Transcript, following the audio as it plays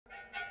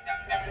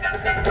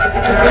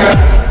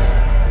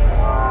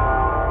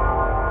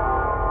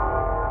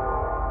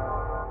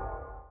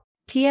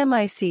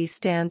PMIC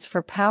stands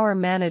for Power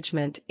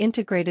Management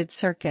Integrated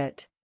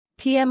Circuit.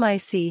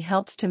 PMIC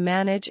helps to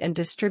manage and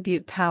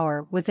distribute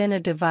power within a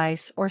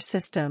device or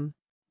system.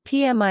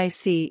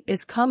 PMIC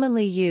is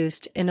commonly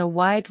used in a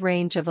wide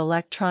range of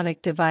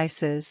electronic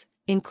devices,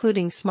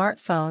 including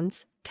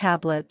smartphones,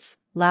 tablets,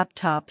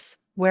 laptops,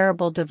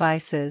 wearable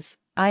devices,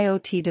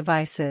 IoT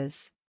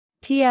devices.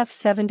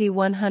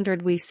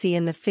 PF7100 we see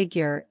in the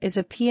figure is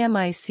a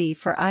PMIC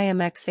for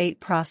IMX8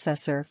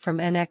 processor from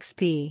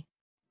NXP.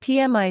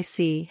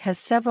 PMIC has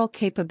several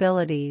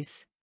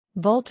capabilities: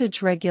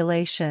 voltage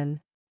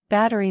regulation,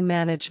 battery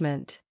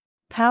management,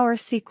 power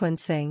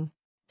sequencing,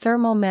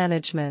 thermal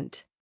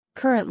management,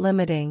 current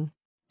limiting,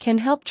 can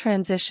help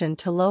transition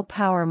to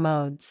low-power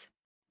modes.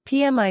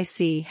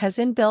 PMIC has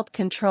inbuilt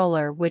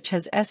controller which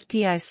has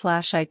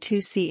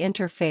SPI/I2C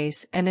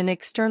interface, and an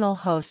external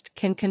host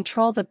can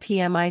control the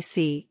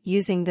PMIC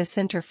using this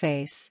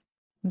interface.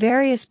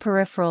 Various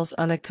peripherals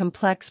on a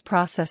complex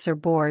processor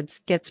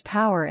boards gets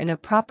power in a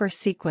proper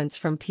sequence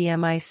from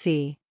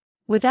PMIC.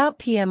 Without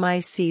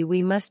PMIC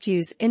we must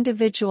use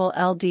individual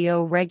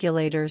LDO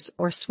regulators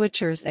or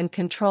switchers and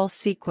control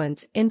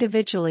sequence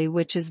individually,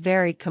 which is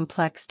very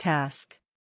complex task.